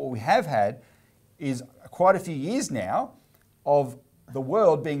 But what we have had is quite a few years now of the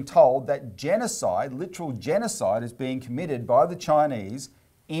world being told that genocide, literal genocide, is being committed by the Chinese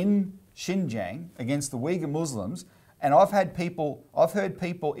in Xinjiang against the Uyghur Muslims. And I've heard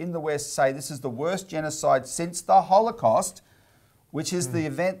people in the West say this is the worst genocide since the Holocaust, which is the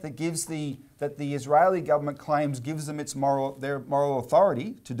event that that the Israeli government claims gives them their moral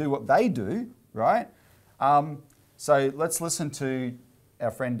authority to do what they do, right? So let's listen to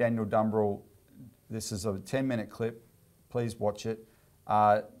our friend Daniel Dumbrell. This is a 10-minute clip. Please watch it.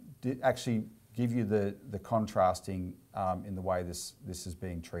 Actually give you the contrasting in the way this is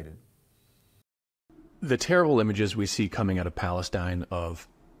being treated. The terrible images we see coming out of Palestine of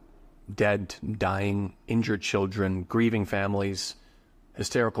dead, dying, injured children, grieving families,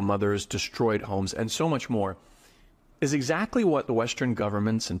 hysterical mothers, destroyed homes, and so much more is exactly what the Western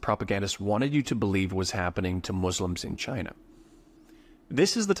governments and propagandists wanted you to believe was happening to Muslims in China.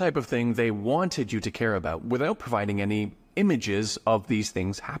 This is the type of thing they wanted you to care about without providing any images of these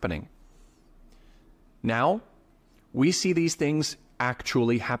things happening. Now, we see these things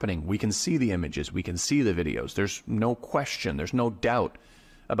actually happening. We can see the images, we can see the videos. There's no question, there's no doubt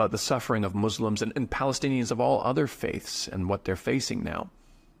about the suffering of Muslims and Palestinians of all other faiths and what they're facing now.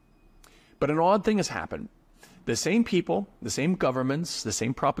 But an odd thing has happened. The same people, the same governments, the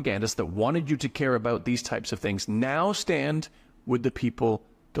same propagandists that wanted you to care about these types of things now stand with the people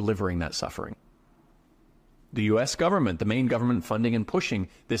delivering that suffering. The U.S. government, the main government funding and pushing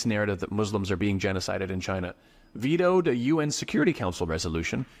this narrative that Muslims are being genocided in China, vetoed a UN Security Council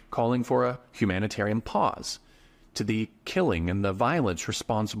resolution calling for a humanitarian pause to the killing and the violence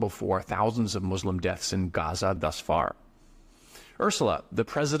responsible for thousands of Muslim deaths in Gaza thus far. Ursula, the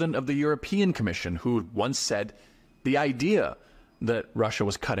president of the European Commission, who once said the idea that Russia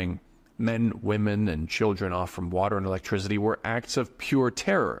was cutting men, women, and children off from water and electricity were acts of pure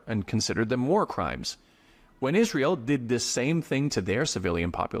terror and considered them war crimes. When Israel did this same thing to their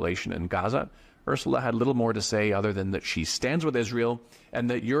civilian population in Gaza, Ursula had little more to say other than that she stands with Israel and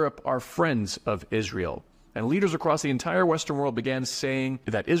that Europe are friends of Israel. And leaders across the entire Western world began saying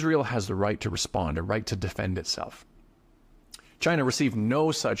that Israel has the right to respond, a right to defend itself. China received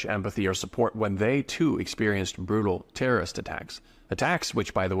no such empathy or support when they, too, experienced brutal terrorist attacks. Attacks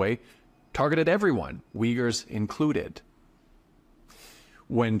which, by the way, targeted everyone, Uyghurs included.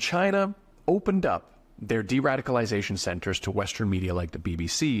 When China opened up their de-radicalization centers to Western media like the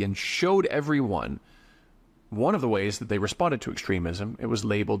BBC and showed everyone one of the ways that they responded to extremism, it was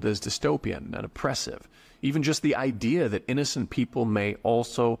labeled as dystopian and oppressive. Even just the idea that innocent people may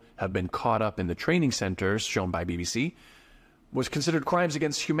also have been caught up in the training centers shown by BBC was considered crimes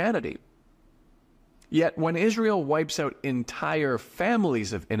against humanity. Yet when Israel wipes out entire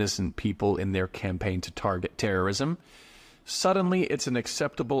families of innocent people in their campaign to target terrorism, suddenly it's an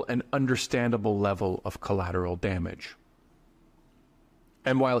acceptable and understandable level of collateral damage.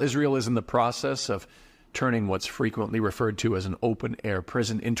 And while Israel is in the process of turning what's frequently referred to as an open-air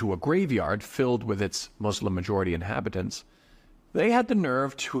prison into a graveyard filled with its Muslim-majority inhabitants, they had the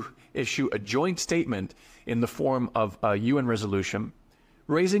nerve to issue a joint statement in the form of a UN resolution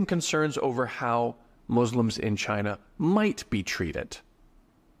raising concerns over how Muslims in China might be treated.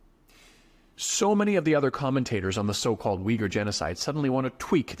 So many of the other commentators on the so-called Uyghur genocide suddenly want to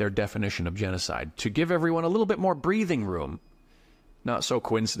tweak their definition of genocide to give everyone a little bit more breathing room. Not so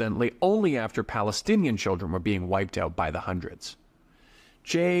coincidentally, only after Palestinian children were being wiped out by the hundreds.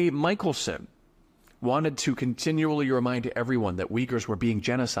 Jay Michelson wanted to continually remind everyone that Uyghurs were being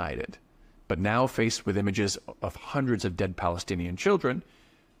genocided, but now faced with images of hundreds of dead Palestinian children,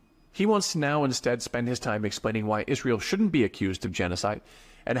 he wants to now instead spend his time explaining why Israel shouldn't be accused of genocide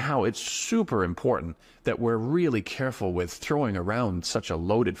and how it's super important that we're really careful with throwing around such a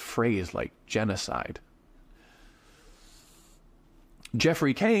loaded phrase like genocide.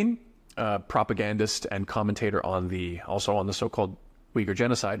 Jeffrey Kane, a propagandist and commentator also on the so-called Uyghur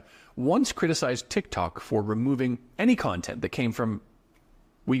genocide, once criticized TikTok for removing any content that came from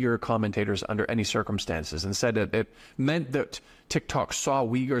Uyghur commentators under any circumstances and said that it meant that TikTok saw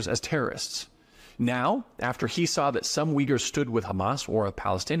Uyghurs as terrorists. Now, after he saw that some Uyghurs stood with Hamas or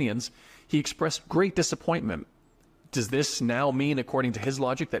Palestinians, he expressed great disappointment. Does this now mean, according to his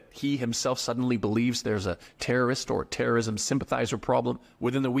logic, that he himself suddenly believes there's a terrorist or terrorism sympathizer problem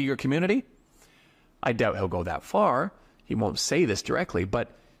within the Uyghur community? I doubt he'll go that far. He won't say this directly,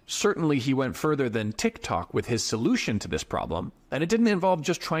 but certainly he went further than TikTok with his solution to this problem, and it didn't involve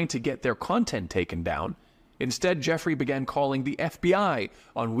just trying to get their content taken down. Instead, Jeffrey began calling the FBI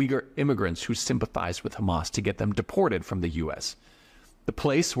on Uyghur immigrants who sympathized with Hamas to get them deported from the U.S., the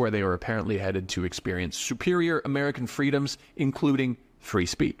place where they were apparently headed to experience superior American freedoms, including free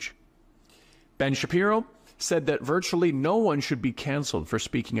speech. Ben Shapiro said that virtually no one should be canceled for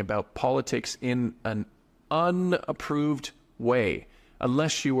speaking about politics in an unapproved way,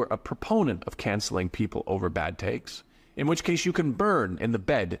 unless you were a proponent of canceling people over bad takes, in which case you can burn in the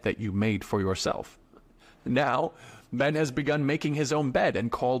bed that you made for yourself. Now, Ben has begun making his own bed and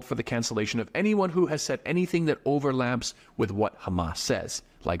called for the cancellation of anyone who has said anything that overlaps with what Hamas says,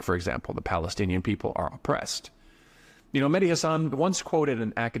 like, for example, the Palestinian people are oppressed. You know, Mehdi Hasan once quoted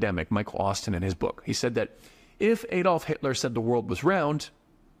an academic, Michael Austin, in his book. He said that if Adolf Hitler said the world was round,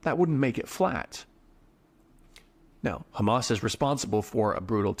 that wouldn't make it flat. Now, Hamas is responsible for a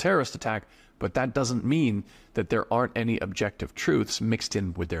brutal terrorist attack, but that doesn't mean that there aren't any objective truths mixed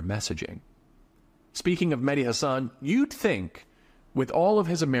in with their messaging. Speaking of Mehdi Hasan, you'd think, with all of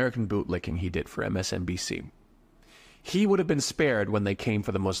his American bootlicking he did for MSNBC, he would have been spared when they came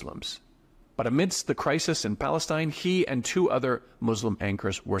for the Muslims. But amidst the crisis in Palestine, he and two other Muslim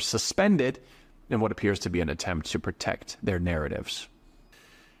anchors were suspended in what appears to be an attempt to protect their narratives.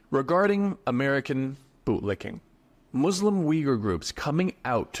 Regarding American bootlicking, Muslim Uyghur groups coming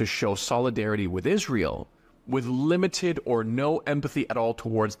out to show solidarity with Israel with limited or no empathy at all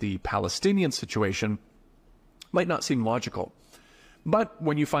towards the Palestinian situation might not seem logical. But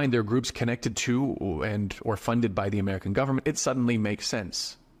when you find their groups connected to or funded by the American government, it suddenly makes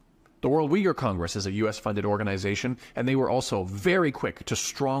sense. The World Uyghur Congress is a U.S.-funded organization, and they were also very quick to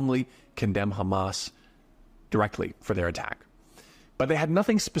strongly condemn Hamas directly for their attack. But they had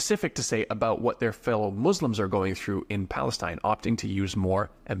nothing specific to say about what their fellow Muslims are going through in Palestine, opting to use more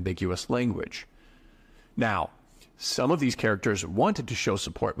ambiguous language. Now, some of these characters wanted to show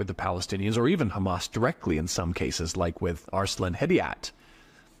support with the Palestinians or even Hamas directly in some cases, like with Arslan Hedayat.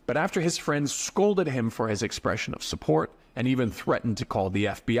 But after his friends scolded him for his expression of support and even threatened to call the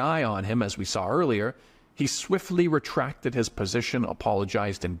FBI on him, as we saw earlier, he swiftly retracted his position,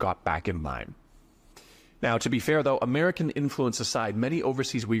 apologized, and got back in line. Now, to be fair, though, American influence aside, many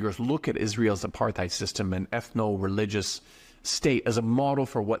overseas Uyghurs look at Israel's apartheid system and ethno-religious state as a model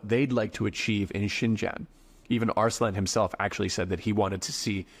for what they'd like to achieve in Xinjiang. Even Arslan himself actually said that he wanted to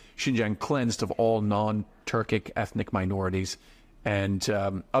see Xinjiang cleansed of all non-Turkic ethnic minorities, and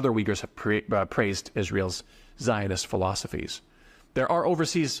other Uyghurs have praised Israel's Zionist philosophies. There are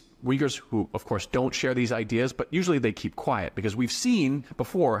overseas Uyghurs who, of course, don't share these ideas, but usually they keep quiet, because we've seen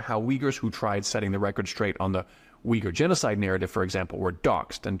before how Uyghurs who tried setting the record straight on the Uyghur genocide narrative, for example, were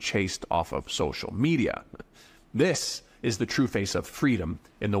doxxed and chased off of social media. This is the true face of freedom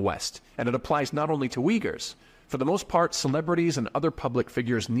in the West, and it applies not only to Uyghurs. For the most part, celebrities and other public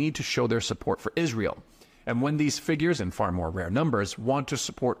figures need to show their support for Israel. And when these figures, in far more rare numbers, want to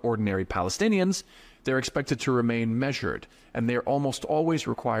support ordinary Palestinians, they're expected to remain measured, and they're almost always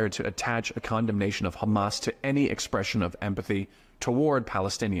required to attach a condemnation of Hamas to any expression of empathy toward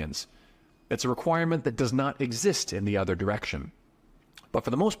Palestinians. It's a requirement that does not exist in the other direction. But for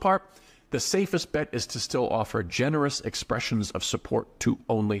the most part, the safest bet is to still offer generous expressions of support to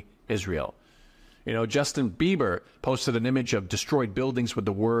only Israel. You know, Justin Bieber posted an image of destroyed buildings with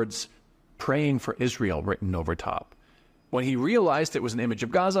the words, "Praying for Israel" written over top. When he realized it was an image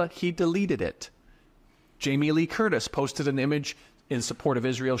of Gaza, he deleted it. Jamie Lee Curtis posted an image in support of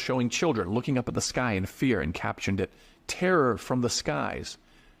Israel showing children looking up at the sky in fear and captioned it, "Terror from the skies."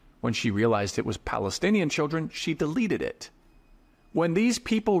 When she realized it was Palestinian children, she deleted it. When these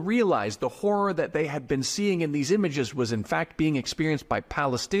people realized the horror that they had been seeing in these images was in fact being experienced by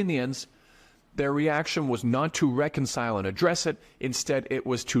Palestinians, their reaction was not to reconcile and address it. Instead, it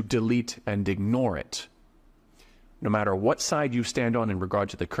was to delete and ignore it. No matter what side you stand on in regard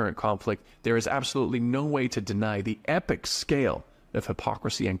to the current conflict, there is absolutely no way to deny the epic scale of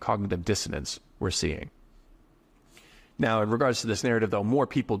hypocrisy and cognitive dissonance we're seeing. Now, in regards to this narrative, though, more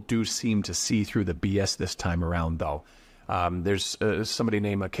people do seem to see through the BS this time around, though. There's somebody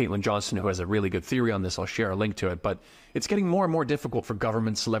named Caitlin Johnson who has a really good theory on this. I'll share a link to it. But it's getting more and more difficult for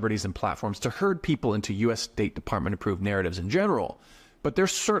governments, celebrities, and platforms to herd people into U.S. State Department-approved narratives in general. But they're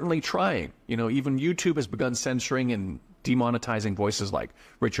certainly trying. You know, even YouTube has begun censoring and demonetizing voices like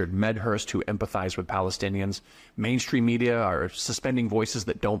Richard Medhurst, who empathize with Palestinians. Mainstream media are suspending voices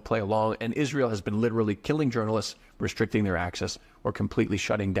that don't play along. And Israel has been literally killing journalists, restricting their access, or completely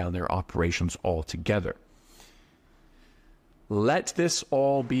shutting down their operations altogether. Let this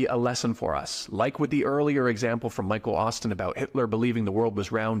all be a lesson for us. Like with the earlier example from Michael Austin about Hitler believing the world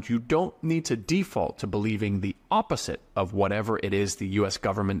was round, you don't need to default to believing the opposite of whatever it is the U.S.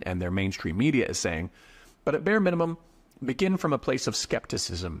 government and their mainstream media is saying. But at bare minimum, begin from a place of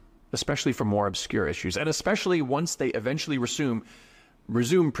skepticism, especially for more obscure issues, and especially once they eventually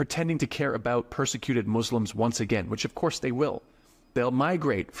resume pretending to care about persecuted Muslims once again, which of course they will. They'll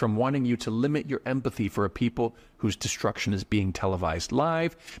migrate from wanting you to limit your empathy for a people whose destruction is being televised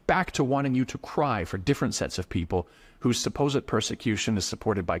live, back to wanting you to cry for different sets of people whose supposed persecution is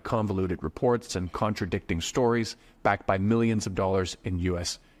supported by convoluted reports and contradicting stories backed by millions of dollars in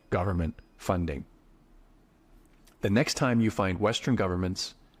U.S. government funding. The next time you find Western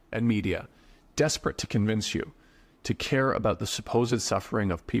governments and media desperate to convince you to care about the supposed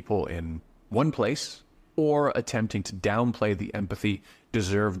suffering of people in one place, or attempting to downplay the empathy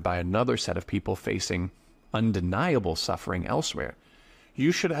deserved by another set of people facing undeniable suffering elsewhere,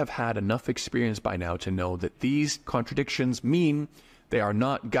 you should have had enough experience by now to know that these contradictions mean they are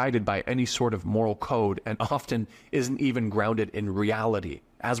not guided by any sort of moral code and often isn't even grounded in reality,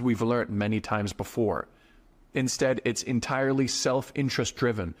 as we've learned many times before. Instead, it's entirely self-interest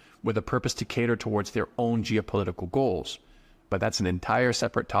driven with a purpose to cater towards their own geopolitical goals. But that's an entire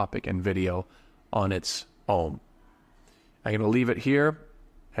separate topic and video on its own. I'm going to leave it here,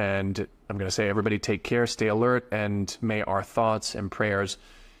 and I'm going to say everybody take care, stay alert, and may our thoughts and prayers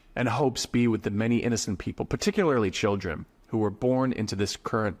and hopes be with the many innocent people, particularly children, who were born into this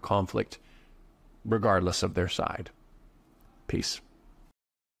current conflict, regardless of their side. Peace.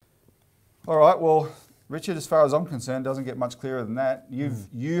 All right, well, Richard, as far as I'm concerned, doesn't get much clearer than that.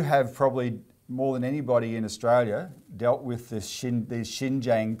 You have probably, more than anybody in Australia, dealt with these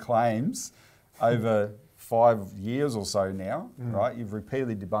Xinjiang claims over 5 years or so now, right? You've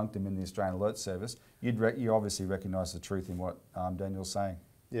repeatedly debunked them in the Australian Alert Service. You obviously recognise the truth in what Daniel's saying.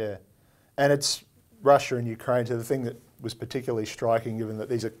 Yeah, and it's Russia and Ukraine. So the thing that was particularly striking, given that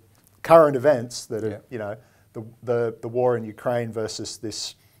these are current events that are, you know, the war in Ukraine versus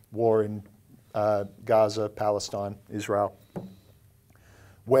this war in Gaza, Palestine, Israel,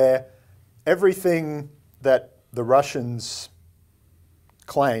 where everything that the Russians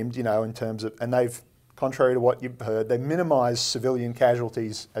claimed, you know, in terms of, and they've, contrary to what you've heard, they minimise civilian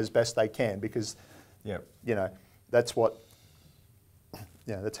casualties as best they can because, you know, that's what,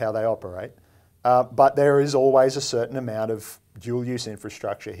 you know, that's how they operate. But there is always a certain amount of dual-use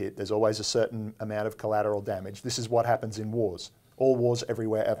infrastructure hit. There's always a certain amount of collateral damage. This is what happens in wars. All wars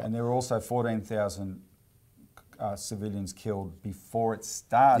everywhere ever. And there were also 14,000 civilians killed before it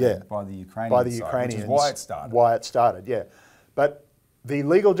started by the Ukrainians. By the Ukrainians. Which is why it started. Why it started, yeah. But the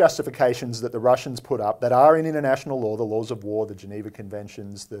legal justifications that the Russians put up that are in international law, the laws of war, the Geneva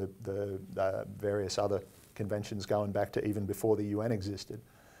Conventions, the various other conventions going back to even before the UN existed.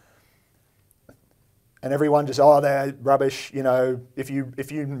 And everyone just, oh, they're rubbish. You know, if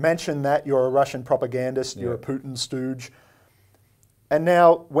you mention that, you're a Russian propagandist, you're a Putin stooge. And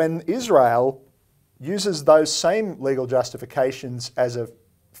now when Israel uses those same legal justifications as a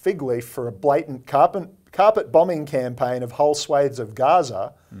fig leaf for a blatant carpet bombing campaign of whole swathes of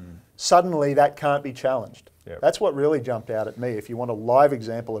Gaza, suddenly that can't be challenged. That's what really jumped out at me, if you want a live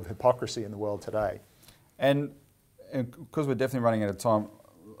example of hypocrisy in the world today. And because we're definitely running out of time,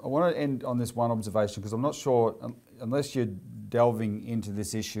 I want to end on this one observation, because I'm not sure, unless you're delving into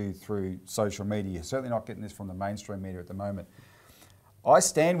this issue through social media, you're certainly not getting this from the mainstream media at the moment. I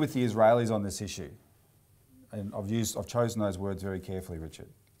stand with the Israelis on this issue. And I've chosen those words very carefully, Richard.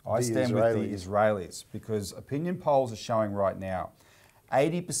 I stand with the Israelis because opinion polls are showing right now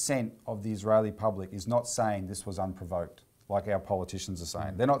 80% of the Israeli public is not saying this was unprovoked, like our politicians are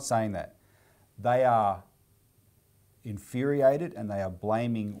saying. They're not saying that. They are infuriated and they are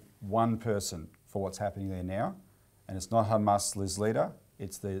blaming one person for what's happening there now. And it's not Hamas' leader,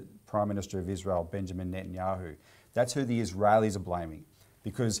 it's the Prime Minister of Israel, Benjamin Netanyahu. That's who the Israelis are blaming,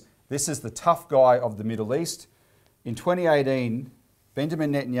 because this is the tough guy of the Middle East. In 2018,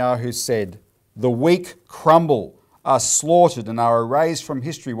 Benjamin Netanyahu said, "The weak crumble, are slaughtered and are erased from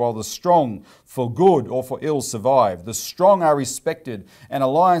history, while the strong, for good or for ill, survive. The strong are respected and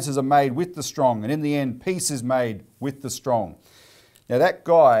alliances are made with the strong, and in the end, peace is made with the strong." Now that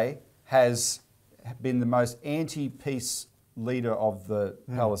guy has been the most anti-peace leader of the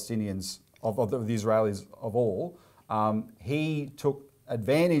Palestinians, of the Israelis of all. He took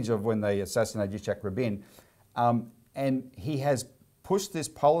advantage of when they assassinated Yitzhak Rabin, and he has pushed this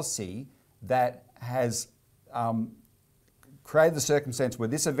policy that has created the circumstance where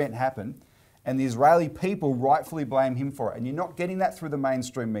this event happened, and the Israeli people rightfully blame him for it. And you're not getting that through the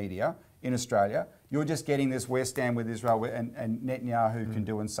mainstream media in Australia. You're just getting this, we stand with Israel, and Netanyahu can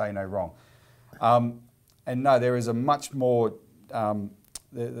do and say no wrong. And no, there is a much more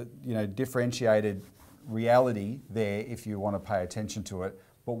differentiated reality there if you want to pay attention to it.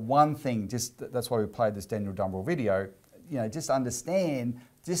 But one thing, that's why we played this Daniel Dumbrell video, just understand,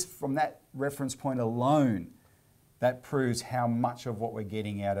 just from that reference point alone, that proves how much of what we're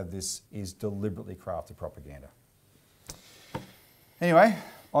getting out of this is deliberately crafted propaganda. Anyway,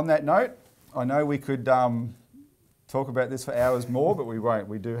 on that note, I know we could talk about this for hours more, but we won't.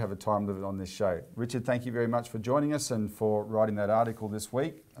 We do have a time limit on this show. Richard, thank you very much for joining us and for writing that article this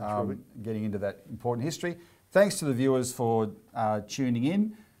week, getting into that important history. Thanks to the viewers for tuning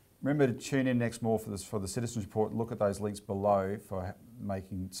in. Remember to tune in next more for the Citizens Report. Look at those links below for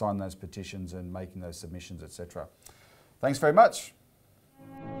sign those petitions and making those submissions, etc. Thanks very much.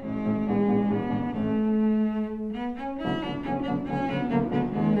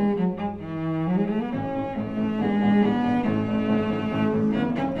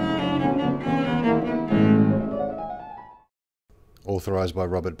 Authorised by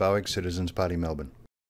Robert Barwick, Citizens Party, Melbourne.